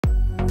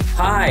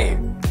Hi,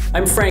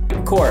 I'm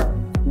Frank Korb.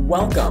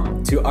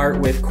 Welcome to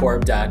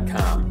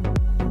artwithkorb.com.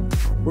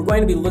 We're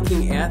going to be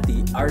looking at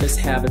the artist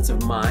habits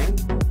of mind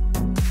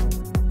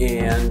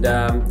and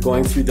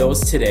going through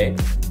those today.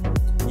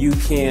 You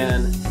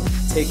can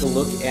take a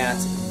look at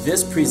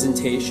this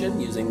presentation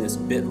using this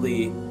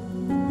bit.ly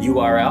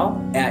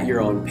URL at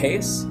your own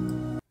pace.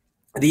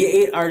 The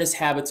 8 artist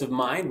habits of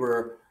mind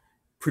were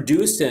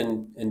produced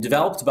and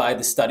developed by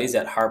the studies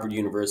at Harvard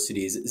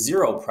University's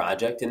Zero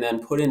Project and then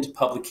put into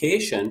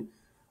publication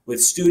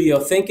with Studio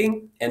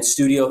Thinking and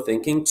Studio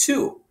Thinking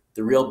 2,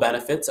 the real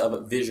benefits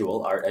of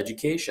visual art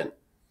education.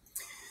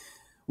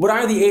 What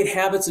are the 8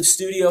 habits of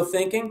studio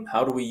thinking?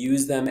 How do we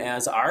use them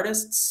as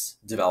artists?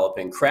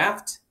 Developing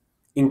craft,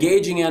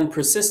 engaging and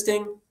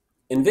persisting,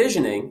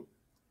 envisioning,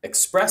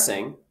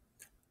 expressing,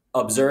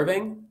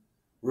 observing,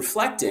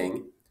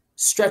 reflecting,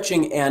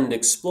 stretching and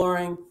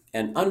exploring,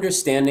 and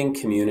understanding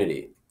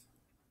community.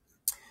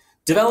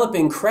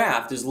 Developing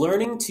craft is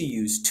learning to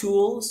use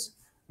tools,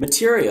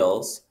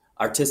 materials,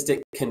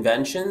 artistic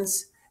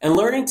conventions, and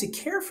learning to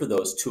care for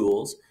those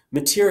tools,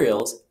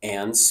 materials,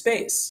 and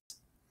space.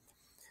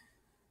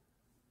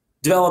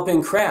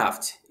 Developing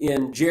craft.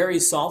 In Jerry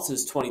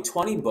Saltz's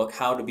 2020 book,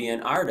 How to Be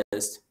an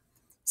Artist,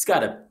 he's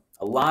got a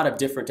lot of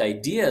different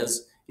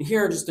ideas, and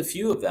here are just a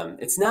few of them.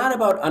 It's not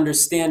about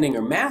understanding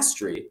or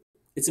mastery,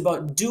 it's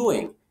about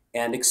doing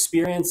and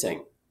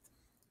experiencing.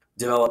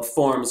 Develop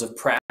forms of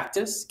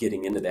practice,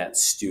 getting into that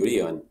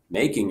studio and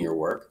making your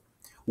work.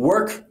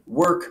 Work,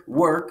 work,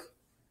 work,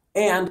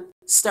 and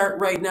start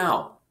right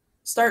now.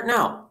 Start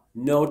now.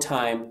 No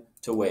time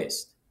to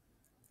waste.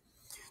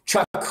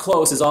 Chuck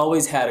Close has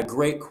always had a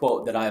great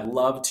quote that I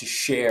love to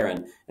share,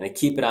 and I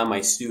keep it on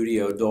my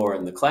studio door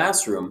in the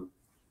classroom,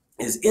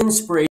 is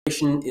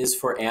inspiration is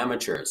for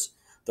amateurs.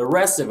 The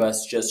rest of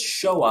us just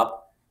show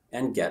up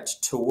and get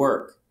to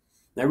work.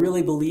 And I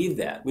really believe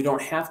that. We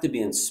don't have to be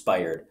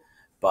inspired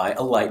by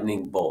a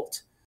lightning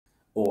bolt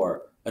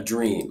or a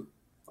dream,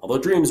 although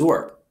dreams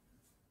work.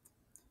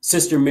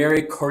 Sister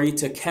Mary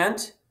Corita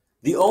Kent,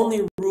 the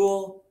only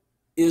rule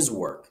is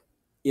work.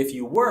 If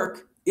you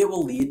work, it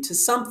will lead to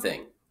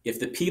something. If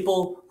the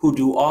people who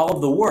do all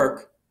of the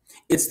work,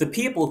 it's the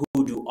people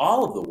who do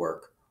all of the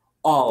work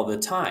all of the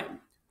time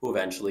who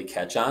eventually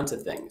catch on to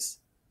things.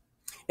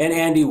 And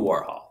Andy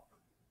Warhol,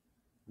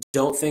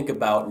 don't think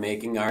about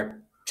making art,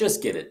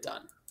 just get it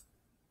done.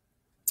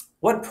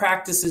 What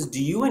practices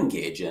do you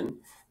engage in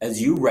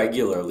as you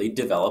regularly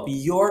develop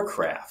your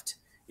craft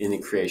in the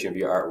creation of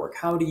your artwork?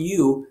 How do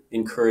you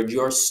encourage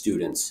your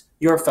students,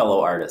 your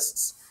fellow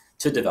artists,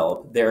 to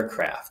develop their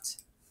craft?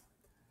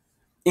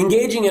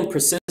 Engaging and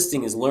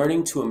persisting is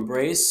learning to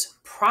embrace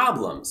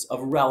problems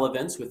of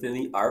relevance within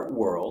the art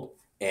world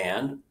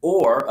and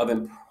or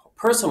of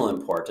personal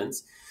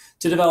importance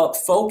to develop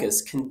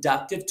focus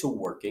conducive to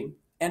working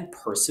and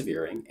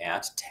persevering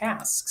at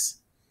tasks.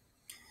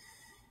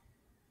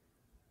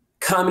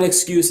 Common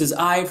excuses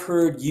I've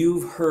heard,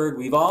 you've heard,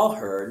 we've all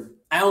heard.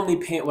 I only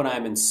paint when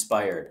I'm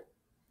inspired.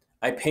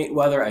 I paint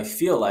whether I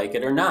feel like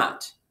it or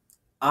not.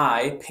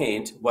 I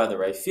paint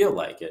whether I feel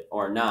like it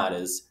or not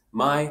is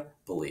my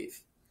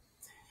belief.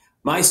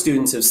 My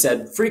students have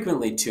said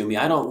frequently to me,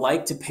 I don't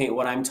like to paint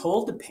what I'm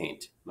told to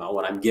paint. Well,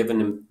 when I give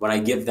them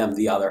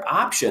the other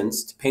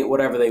options to paint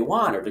whatever they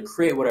want or to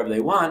create whatever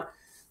they want,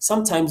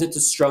 sometimes it's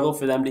a struggle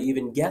for them to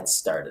even get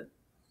started.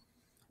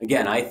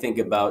 Again, I think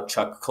about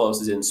Chuck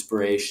Close's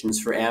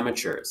inspirations for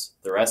amateurs.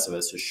 The rest of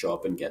us just show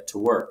up and get to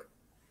work.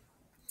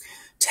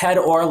 Ted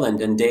Orland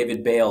and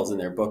David Bales in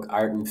their book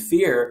Art and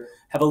Fear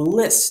have a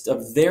list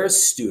of their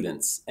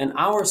students and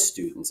our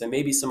students and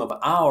maybe some of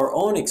our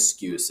own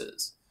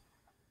excuses.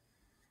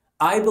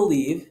 I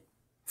believe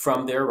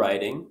from their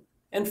writing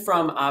and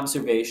from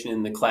observation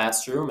in the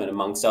classroom and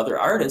amongst other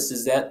artists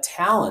is that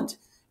talent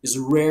is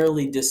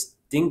rarely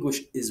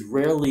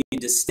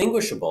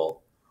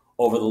distinguishable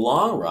over the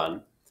long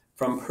run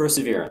from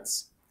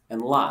perseverance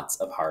and lots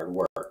of hard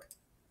work.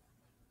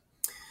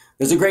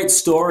 There's a great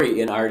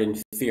story in Art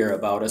and Fear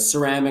about a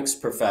ceramics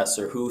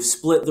professor who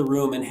split the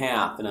room in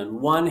half, and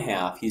on one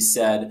half he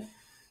said,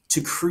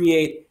 to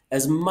create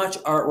as much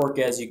artwork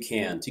as you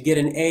can. To get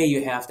an A,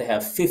 you have to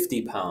have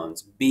 50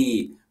 pounds,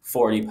 B,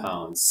 40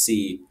 pounds,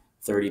 C,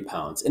 30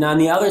 pounds. And on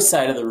the other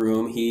side of the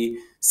room, he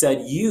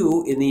said,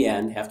 you, in the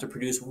end, have to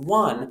produce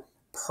one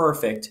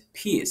perfect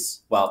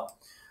piece. Well,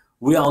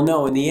 we all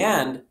know in the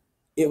end,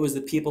 it was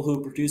the people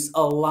who produced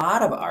a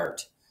lot of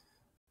art,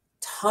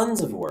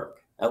 tons of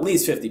work, at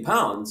least 50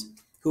 pounds,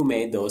 who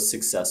made those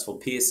successful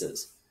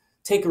pieces.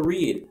 Take a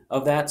read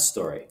of that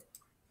story.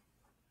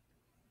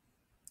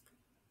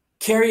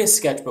 Carry a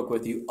sketchbook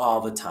with you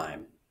all the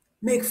time.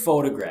 Make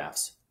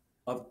photographs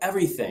of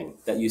everything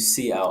that you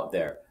see out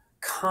there.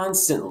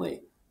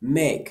 Constantly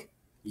make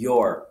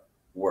your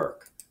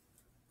work.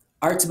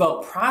 Art's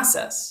about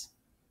process,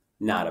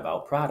 not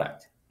about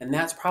product. And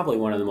that's probably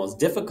one of the most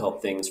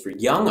difficult things for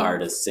young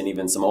artists and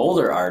even some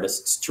older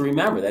artists to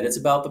remember, that it's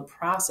about the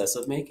process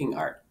of making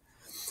art.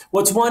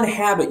 What's one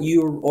habit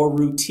or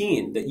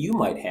routine that you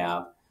might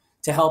have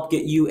to help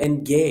get you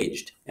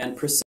engaged and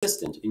persistent?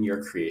 assistant in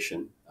your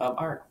creation of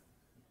art.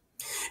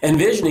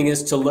 Envisioning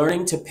is to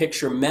learning to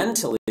picture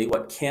mentally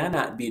what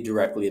cannot be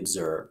directly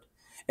observed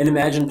and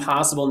imagine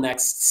possible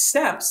next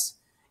steps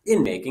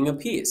in making a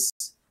piece.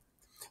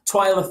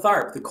 Twyla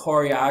Tharp, the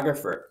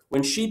choreographer,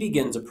 when she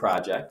begins a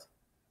project,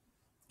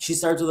 she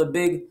starts with a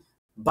big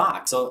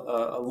box, a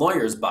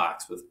lawyer's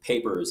box with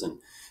papers, and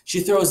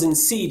she throws in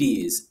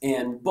CDs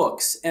and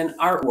books and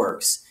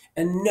artworks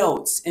and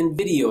notes and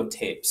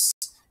videotapes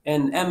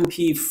and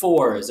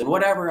MP4s and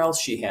whatever else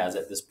she has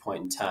at this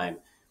point in time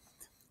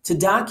to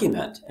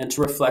document and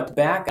to reflect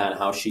back on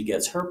how she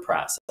gets her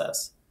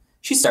process.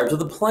 She starts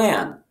with a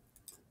plan,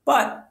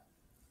 but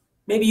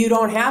maybe you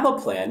don't have a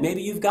plan.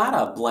 Maybe you've got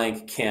a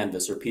blank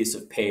canvas or piece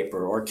of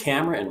paper or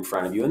camera in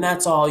front of you, and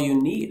that's all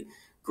you need.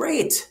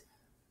 Great,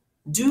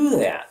 do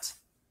that.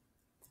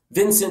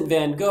 Vincent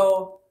van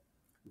Gogh,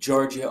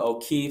 Georgia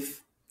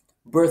O'Keeffe,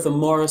 Bertha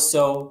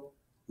Morisot,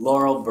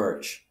 Laurel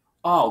Birch,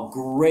 all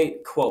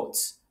great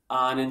quotes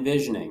on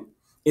envisioning.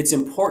 It's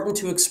important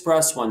to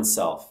express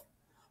oneself.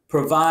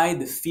 Provide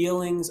the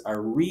feelings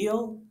are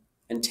real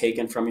and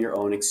taken from your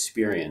own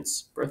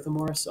experience. Bertha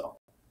Morisot.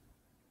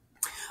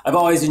 I've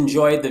always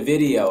enjoyed the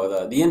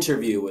video, the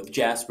interview with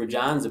Jasper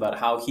Johns about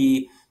how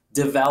he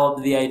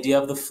developed the idea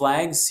of the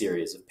Flag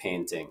series of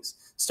paintings.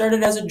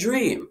 Started as a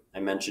dream. I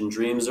mentioned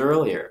dreams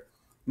earlier.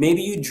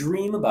 Maybe you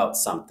dream about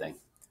something.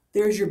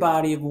 There's your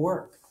body of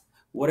work.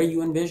 What are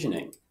you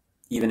envisioning,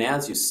 even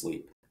as you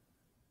sleep?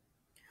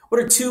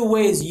 What are 2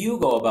 ways you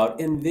go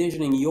about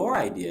envisioning your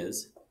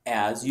ideas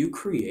as you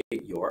create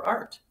your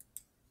art?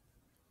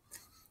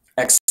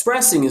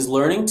 Expressing is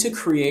learning to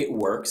create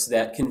works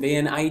that convey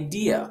an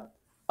idea,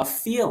 a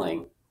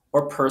feeling,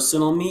 or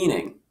personal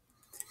meaning.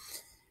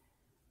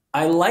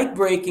 I like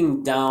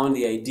breaking down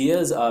the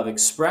ideas of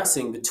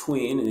expressing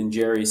between, and in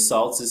Jerry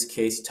Saltz's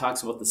case, he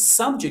talks about the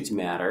subject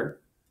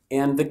matter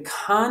and the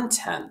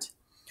content.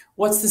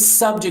 What's the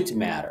subject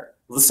matter?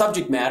 Well, the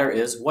subject matter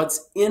is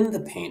what's in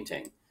the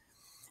painting.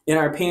 In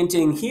our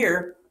painting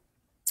here,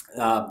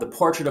 the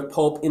Portrait of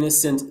Pope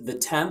Innocent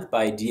X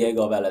by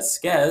Diego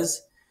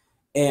Velázquez,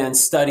 and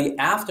Study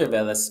After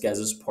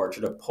Velázquez's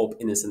Portrait of Pope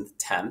Innocent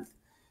X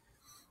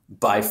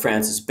by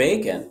Francis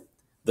Bacon,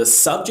 the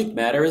subject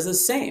matter is the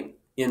same.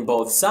 In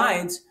both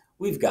sides,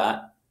 we've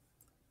got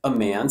a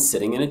man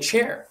sitting in a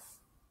chair.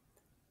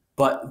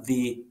 But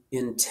the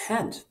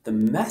intent, the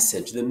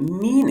message, the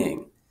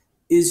meaning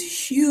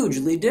is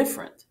hugely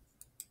different.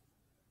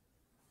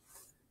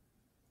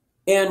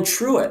 Anne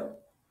Truitt,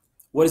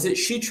 what is it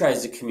she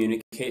tries to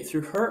communicate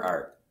through her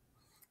art?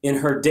 In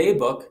her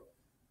daybook,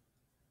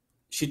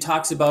 she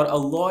talks about a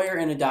lawyer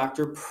and a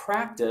doctor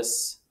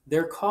practice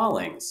their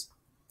callings.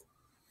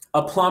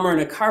 A plumber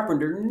and a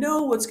carpenter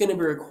know what's going to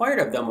be required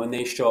of them when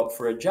they show up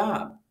for a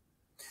job.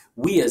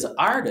 We as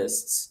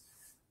artists,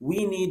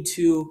 we need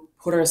to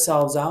put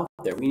ourselves out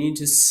there. We need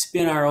to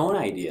spin our own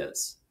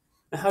ideas.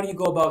 Now, how do you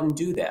go about and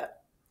do that?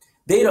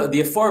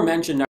 The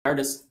aforementioned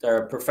artists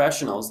or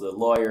professionals, the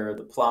lawyer,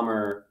 the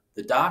plumber,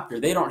 the doctor,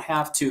 they don't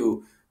have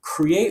to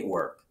create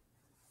work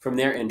from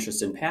their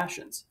interests and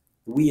passions.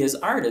 We as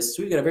artists,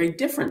 we've got a very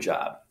different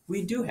job.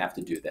 We do have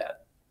to do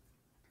that.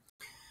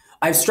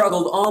 I've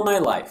struggled all my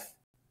life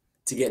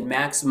to get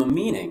maximum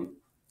meaning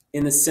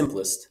in the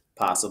simplest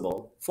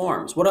possible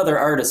forms. What other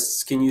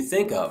artists can you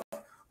think of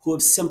who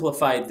have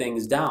simplified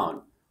things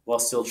down while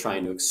still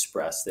trying to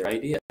express their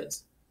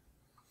ideas?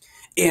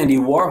 Andy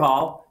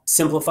Warhol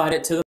simplified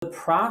it to the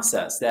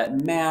process,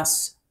 that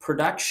mass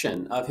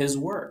production of his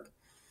work.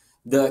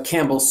 The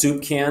Campbell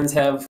soup cans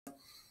have,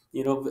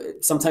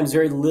 sometimes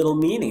very little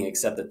meaning,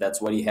 except that that's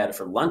what he had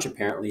for lunch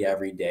apparently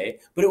every day.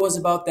 But it was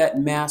about that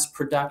mass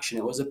production.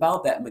 It was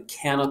about that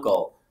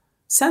mechanical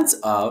sense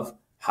of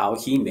how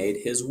he made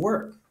his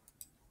work.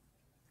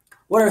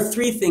 What are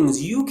 3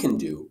 things you can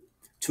do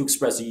to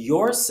express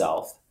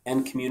yourself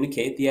and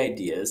communicate the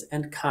ideas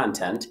and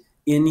content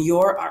in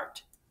your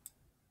art?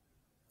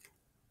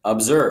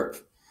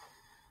 Observe.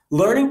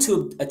 Learning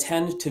to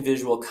attend to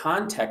visual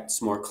contexts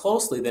more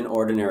closely than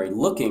ordinary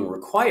looking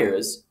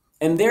requires,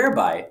 and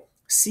thereby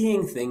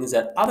seeing things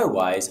that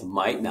otherwise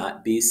might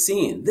not be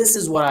seen. This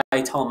is what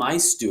I tell my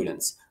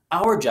students.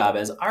 Our job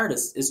as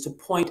artists is to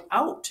point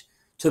out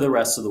to the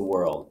rest of the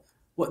world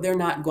what they're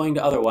not going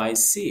to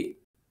otherwise see.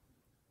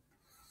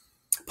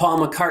 Paul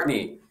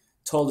McCartney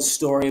told a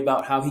story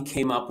about how he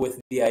came up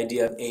with the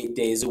idea of 8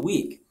 days a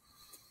week.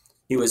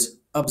 He was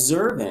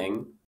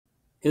observing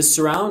his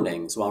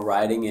surroundings while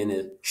riding in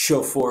a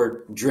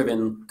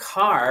chauffeur-driven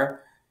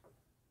car.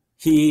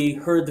 He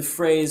heard the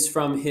phrase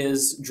from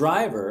his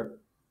driver.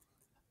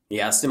 He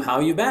asked him, "How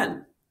you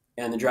been?"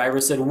 And the driver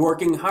said,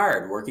 "Working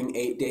hard, working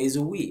 8 days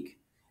a week."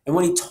 And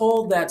when he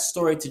told that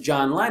story to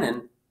John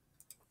Lennon,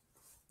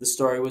 the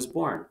story was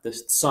born. The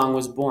song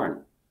was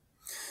born.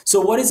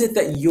 So what is it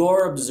that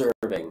you're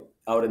observing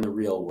out in the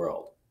real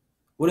world?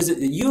 What is it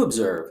that you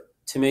observe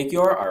to make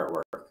your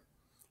artwork?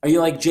 Are you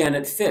like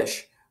Janet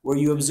Fish, where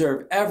you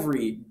observe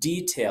every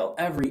detail,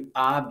 every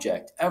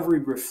object, every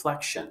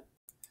reflection?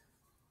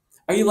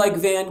 Are you like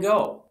Van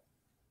Gogh,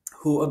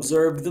 who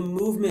observed the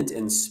movement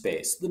in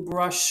space, the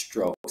brush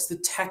strokes, the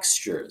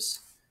textures?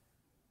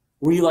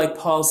 Were you like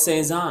Paul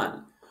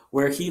Cézanne,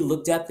 where he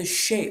looked at the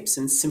shapes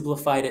and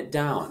simplified it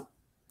down?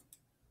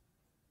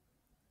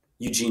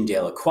 Eugene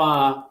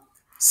Delacroix,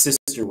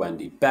 Sister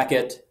Wendy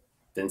Beckett,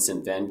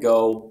 Vincent van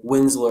Gogh,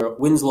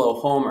 Winslow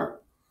Homer.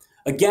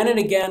 Again and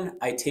again,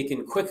 I take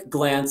in quick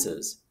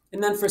glances,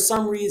 and then for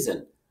some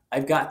reason,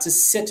 I've got to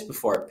sit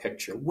before a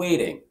picture,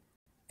 waiting,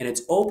 and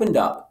it's opened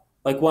up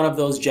like one of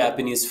those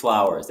Japanese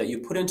flowers that you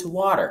put into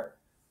water,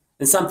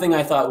 and something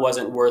I thought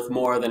wasn't worth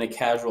more than a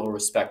casual,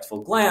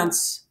 respectful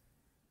glance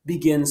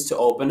begins to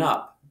open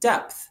up,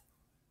 depth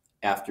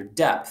after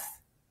depth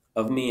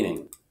of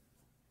meaning.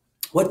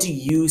 What do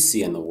you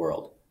see in the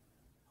world?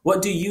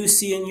 What do you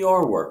see in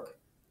your work?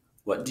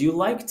 What do you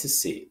like to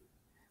see?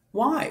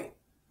 Why?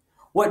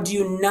 What do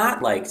you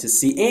not like to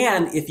see?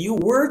 And if you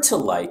were to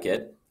like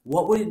it,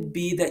 what would it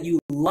be that you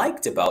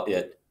liked about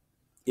it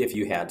if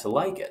you had to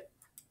like it?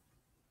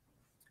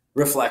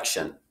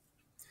 Reflection.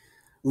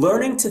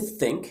 Learning to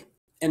think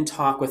and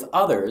talk with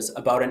others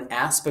about an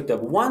aspect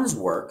of one's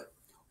work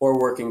or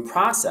working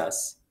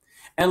process,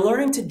 and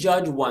learning to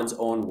judge one's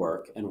own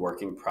work and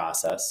working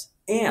process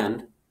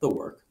and the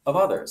work of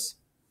others.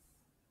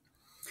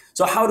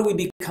 So how do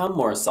we become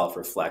more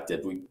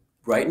self-reflective? We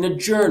write in a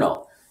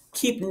journal,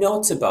 keep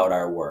notes about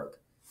our work,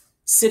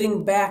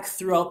 sitting back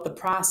throughout the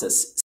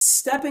process,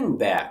 stepping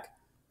back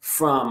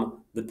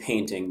from the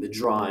painting, the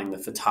drawing, the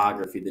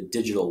photography, the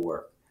digital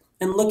work,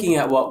 and looking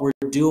at what we're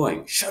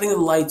doing, shutting the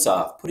lights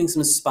off, putting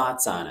some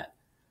spots on it,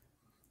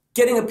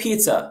 getting a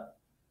pizza,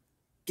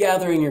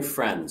 gathering your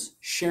friends,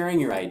 sharing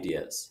your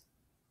ideas.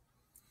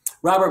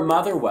 Robert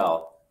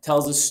Motherwell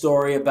tells a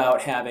story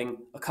about having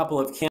a couple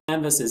of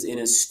canvases in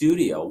his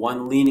studio,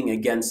 one leaning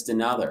against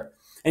another.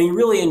 And he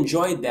really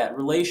enjoyed that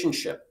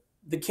relationship.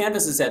 The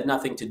canvases had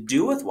nothing to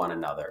do with one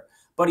another,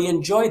 but he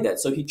enjoyed that.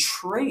 So he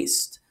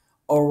traced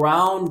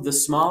around the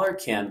smaller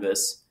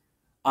canvas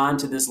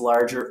onto this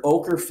larger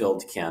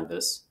ochre-filled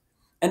canvas.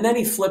 And then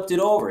he flipped it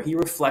over. He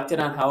reflected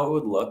on how it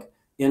would look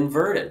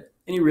inverted.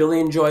 And he really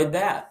enjoyed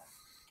that.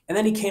 And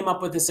then he came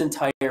up with this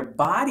entire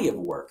body of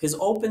work, his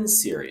open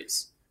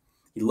series.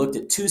 He looked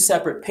at two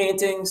separate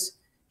paintings,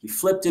 he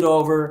flipped it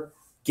over,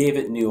 gave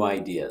it new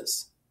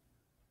ideas.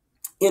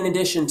 In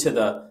addition to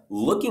the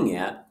looking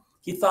at,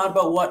 he thought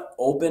about what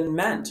open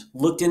meant,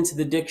 looked into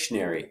the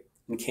dictionary,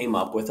 and came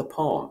up with a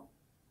poem.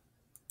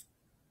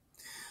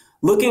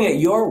 Looking at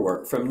your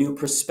work from new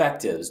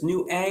perspectives,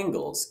 new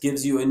angles,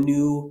 gives you a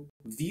new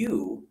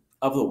view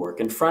of the work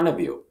in front of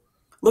you.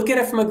 Look at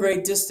it from a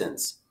great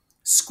distance.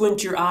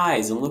 Squint your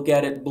eyes and look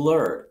at it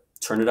blurred.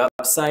 Turn it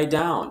upside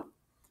down.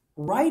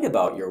 Write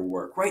about your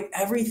work. Write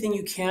everything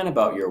you can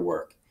about your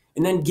work.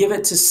 And then give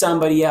it to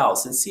somebody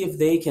else and see if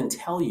they can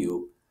tell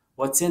you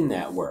what's in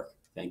that work.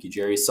 Thank you,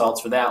 Jerry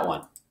Saltz, for that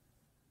one.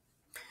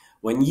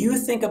 When you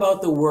think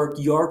about the work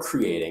you're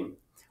creating,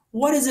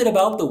 what is it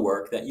about the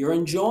work that you're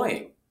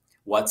enjoying?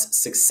 What's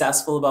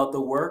successful about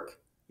the work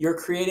you're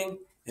creating?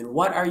 And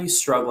what are you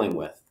struggling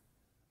with?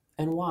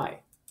 And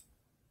why?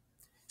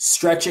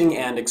 Stretching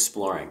and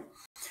exploring.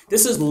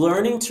 This is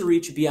learning to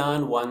reach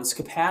beyond one's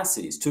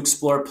capacities, to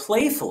explore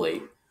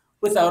playfully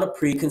without a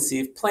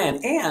preconceived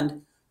plan,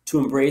 and to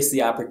embrace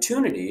the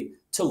opportunity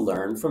to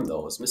learn from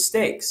those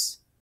mistakes.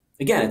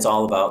 Again, it's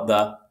all about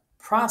the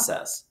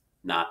process,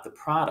 not the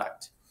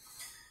product.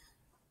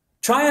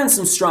 Try on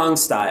some strong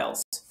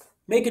styles.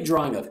 Make a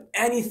drawing of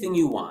anything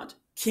you want,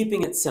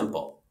 keeping it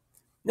simple.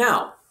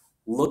 Now,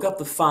 look up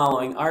the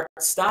following art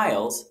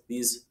styles,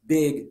 these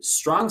big,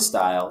 strong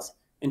styles,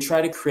 and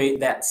try to create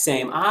that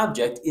same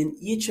object in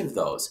each of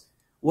those.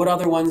 What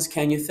other ones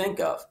can you think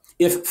of?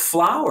 If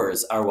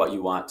flowers are what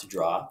you want to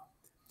draw,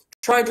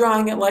 try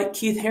drawing it like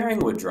Keith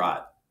Haring would draw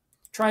it.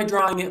 Try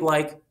drawing it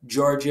like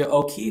Georgia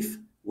O'Keeffe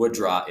would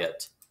draw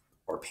it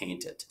or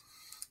paint it.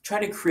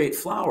 Try to create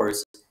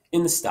flowers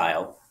in the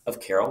style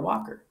of Carol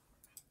Walker.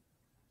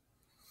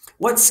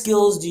 What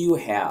skills do you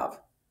have?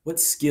 What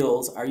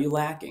skills are you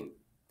lacking?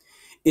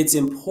 It's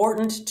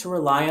important to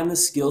rely on the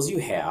skills you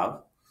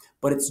have,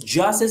 but it's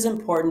just as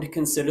important to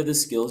consider the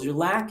skills you're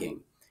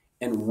lacking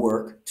and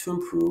work to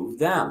improve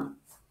them.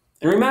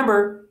 And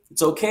remember,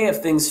 it's okay if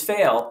things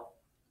fail.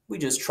 We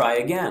just try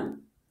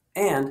again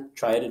and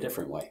try it a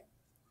different way.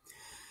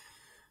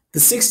 The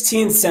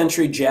 16th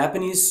century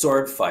Japanese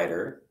sword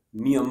fighter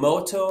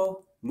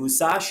Miyamoto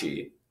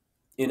Musashi,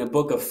 in a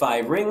book of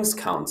 5 rings,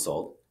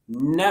 counseled,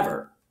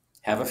 never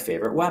have a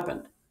favorite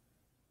weapon.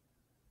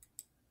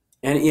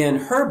 And in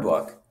her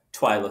book,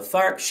 Twyla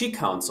Tharp, she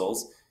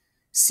counsels,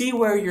 see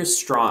where you're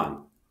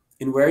strong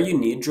and where you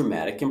need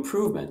dramatic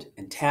improvement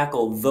and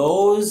tackle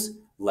those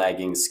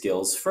lagging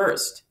skills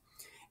first.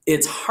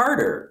 It's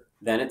harder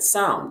than it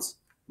sounds.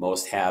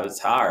 Most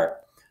habits are,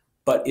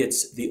 but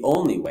it's the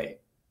only way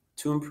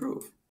to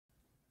improve.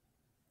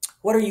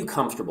 What are you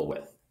comfortable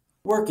with,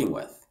 working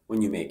with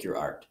when you make your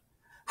art?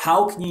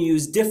 How can you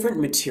use different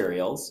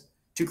materials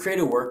to create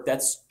a work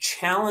that's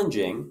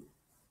challenging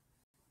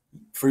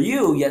for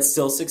you, yet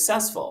still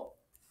successful?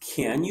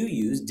 can you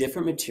use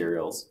different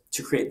materials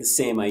to create the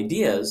same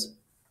ideas,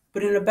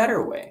 but in a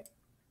better way?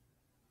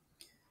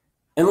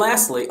 And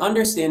lastly,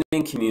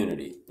 understanding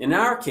community. In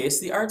our case,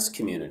 the arts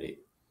community.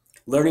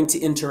 Learning to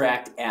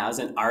interact as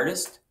an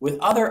artist with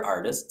other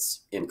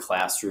artists in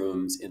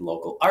classrooms, in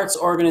local arts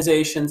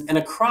organizations, and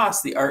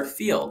across the art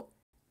field,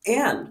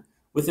 and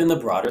within the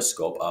broader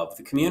scope of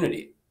the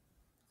community.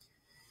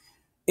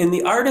 In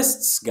The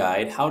Artist's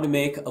Guide, How to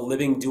Make a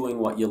Living Doing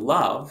What You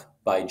Love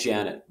by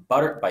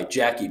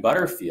Jackie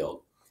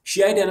Butterfield,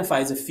 she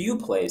identifies a few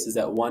places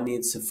that one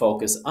needs to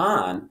focus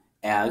on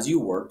as you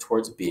work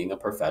towards being a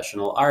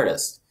professional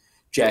artist.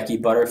 Jackie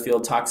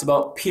Butterfield talks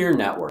about peer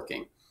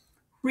networking,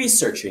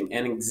 researching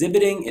and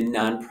exhibiting in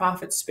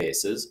nonprofit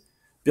spaces,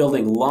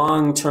 building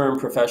long-term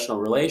professional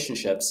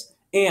relationships,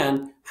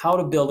 and how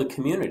to build a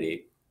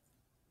community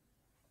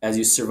as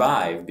you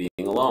survive being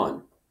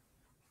alone.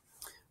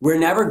 We're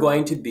never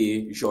going to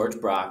be George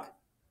Braque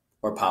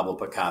or Pablo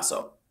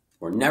Picasso.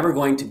 We're never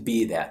going to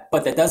be that.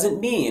 But that doesn't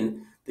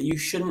mean that you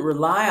shouldn't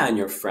rely on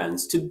your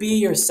friends to be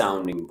your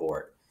sounding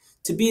board,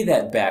 to be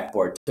that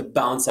backboard to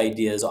bounce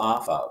ideas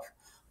off of.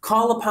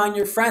 Call upon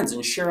your friends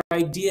and share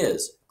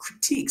ideas.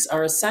 Critiques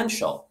are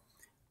essential.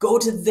 Go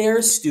to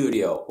their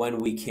studio when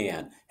we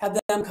can. Have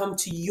them come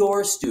to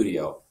your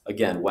studio,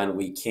 again, when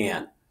we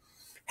can.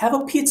 Have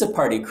a pizza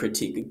party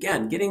critique,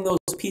 again, getting those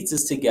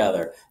pizzas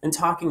together and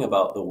talking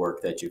about the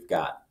work that you've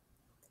got.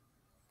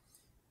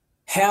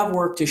 Have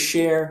work to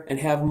share and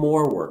have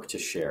more work to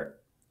share.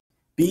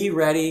 Be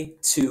ready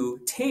to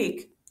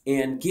take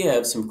and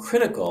give some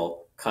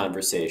critical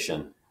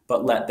conversation,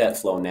 but let that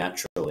flow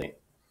naturally.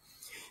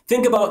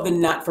 Think about the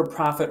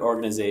not-for-profit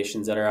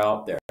organizations that are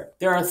out there.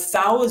 There are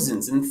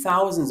thousands and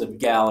thousands of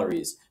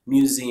galleries,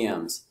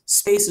 museums,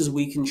 spaces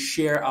we can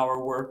share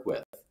our work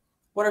with.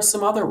 What are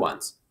some other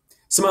ones?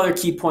 Some other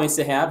key points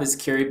to have is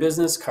carry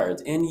business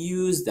cards and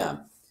use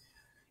them.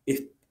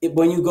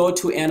 When you go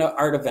to an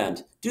art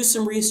event, do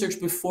some research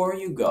before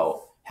you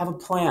go. Have a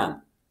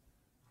plan.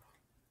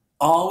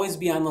 Always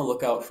be on the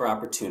lookout for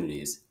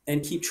opportunities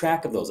and keep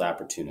track of those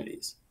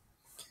opportunities.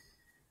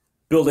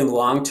 Building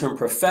long-term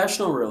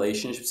professional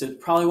relationships is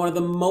probably one of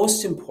the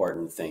most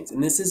important things,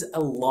 and this is a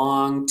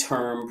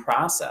long-term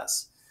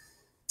process.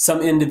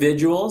 Some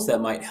individuals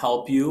that might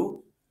help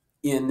you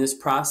in this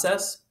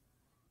process,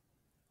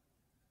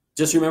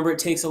 just remember it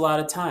takes a lot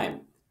of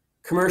time.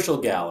 Commercial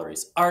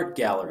galleries, art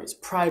galleries,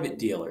 private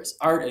dealers,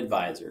 art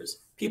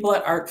advisors, people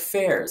at art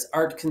fairs,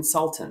 art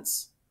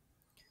consultants.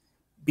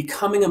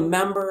 Becoming a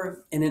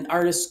member in an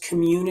artist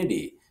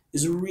community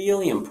is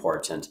really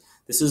important.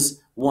 This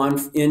is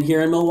one in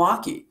here in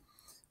Milwaukee,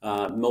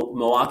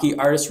 Milwaukee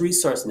Artist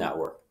Resource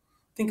Network.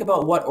 Think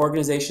about what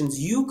organizations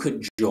you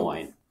could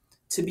join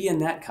to be in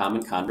that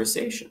common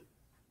conversation.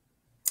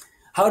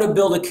 How to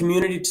build a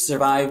community to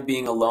survive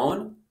being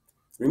alone.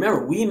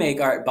 Remember, we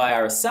make art by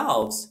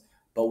ourselves,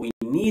 but we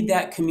need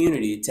that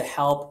community to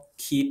help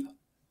keep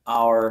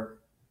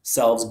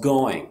ourselves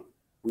going.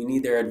 We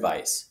need their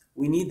advice.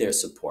 We need their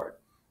support.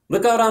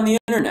 Look out on the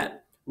internet.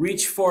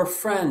 Reach for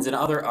friends and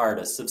other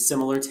artists of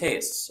similar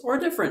tastes or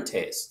different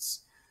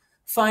tastes.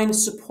 Find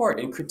support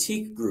in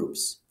critique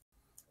groups.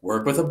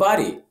 Work with a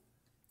buddy.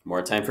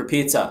 More time for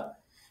pizza.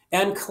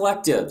 And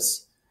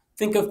collectives.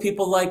 Think of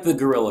people like the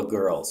Guerrilla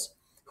Girls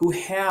who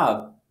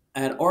have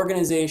an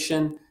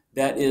organization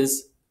that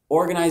is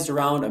organized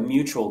around a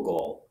mutual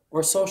goal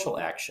or social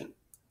action.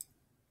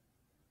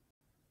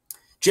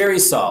 Jerry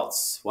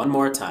Saltz, one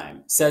more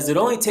time, says it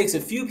only takes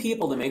a few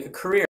people to make a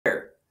career.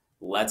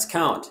 Let's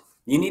count.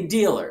 You need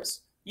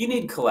dealers, you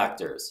need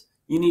collectors,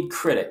 you need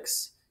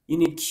critics, you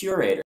need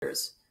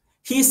curators.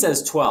 He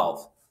says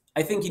 12.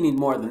 I think you need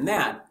more than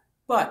that,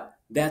 but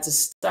that's a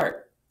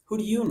start. Who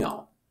do you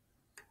know?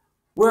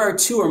 Where are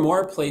 2 or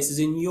more places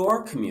in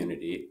your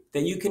community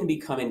that you can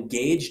become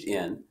engaged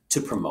in to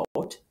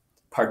promote,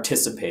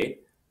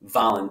 participate,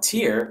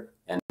 volunteer,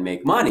 and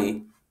make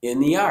money in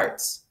the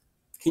arts?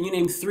 Can you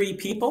name 3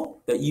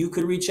 people that you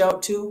could reach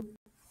out to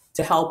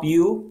help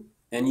you,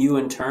 and you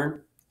in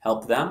turn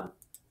help them?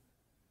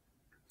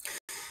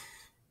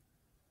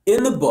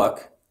 In the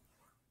book,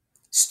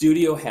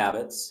 Studio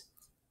Habits,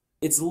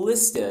 it's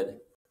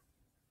listed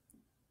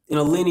in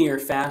a linear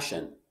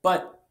fashion,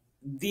 but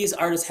these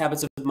artist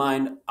habits of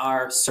mine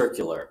are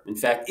circular. In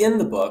fact, in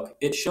the book,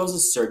 it shows a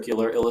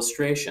circular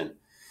illustration.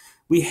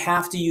 We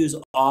have to use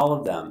all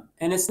of them.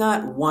 And it's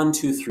not 1,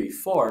 2, 3,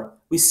 4.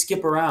 We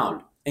skip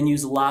around and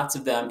use lots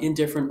of them in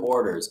different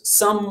orders,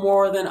 some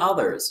more than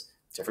others.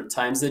 Different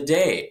times of the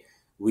day,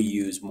 we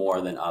use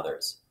more than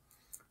others.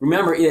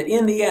 Remember,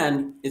 in the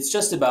end, it's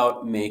just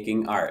about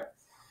making art.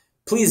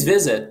 Please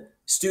visit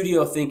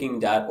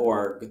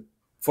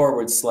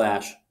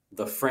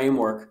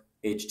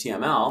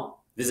studiothinking.org/theframework.html.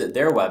 Visit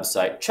their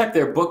website. Check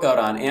their book out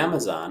on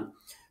Amazon.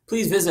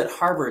 Please visit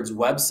Harvard's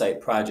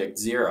website, Project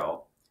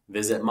Zero.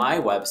 Visit my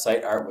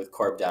website,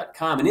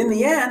 artwithkorb.com. And in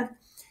the end,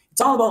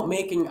 it's all about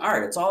making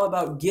art. It's all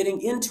about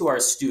getting into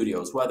our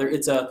studios, whether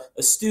it's a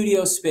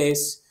studio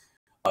space,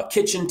 a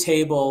kitchen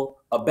table,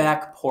 a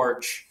back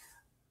porch,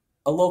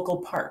 a local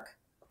park.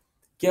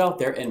 Get out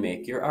there and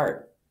make your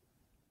art.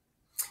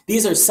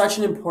 These are such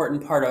an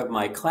important part of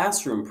my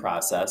classroom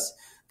process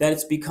that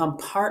it's become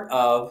part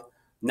of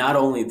not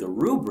only the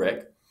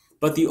rubric,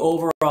 but the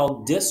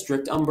overall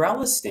district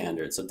umbrella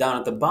standard. So down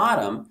at the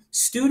bottom,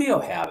 studio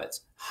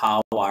habits.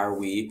 How are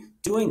we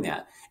doing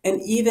that?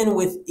 And even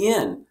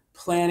within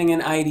planning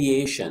and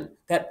ideation,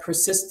 that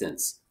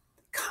persistence,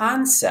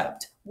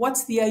 concept,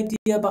 what's the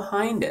idea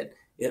behind it?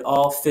 It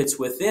all fits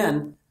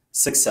within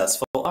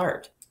successful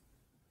art.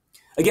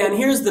 Again,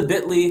 here's the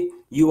bit.ly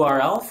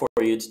URL for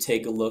you to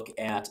take a look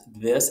at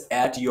this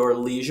at your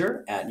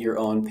leisure, at your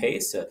own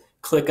pace.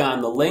 Click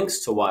on the links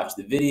to watch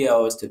the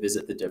videos, to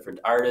visit the different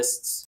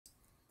artists.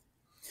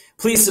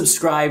 Please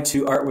subscribe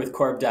to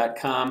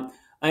artwithkorb.com.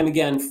 I'm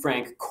again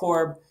Frank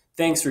Korb.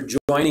 Thanks for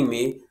joining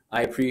me.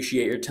 I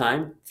appreciate your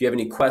time. If you have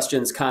any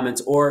questions,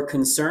 comments, or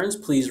concerns,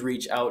 please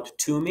reach out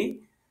to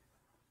me.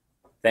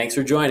 Thanks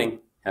for joining.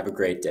 Have a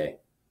great day.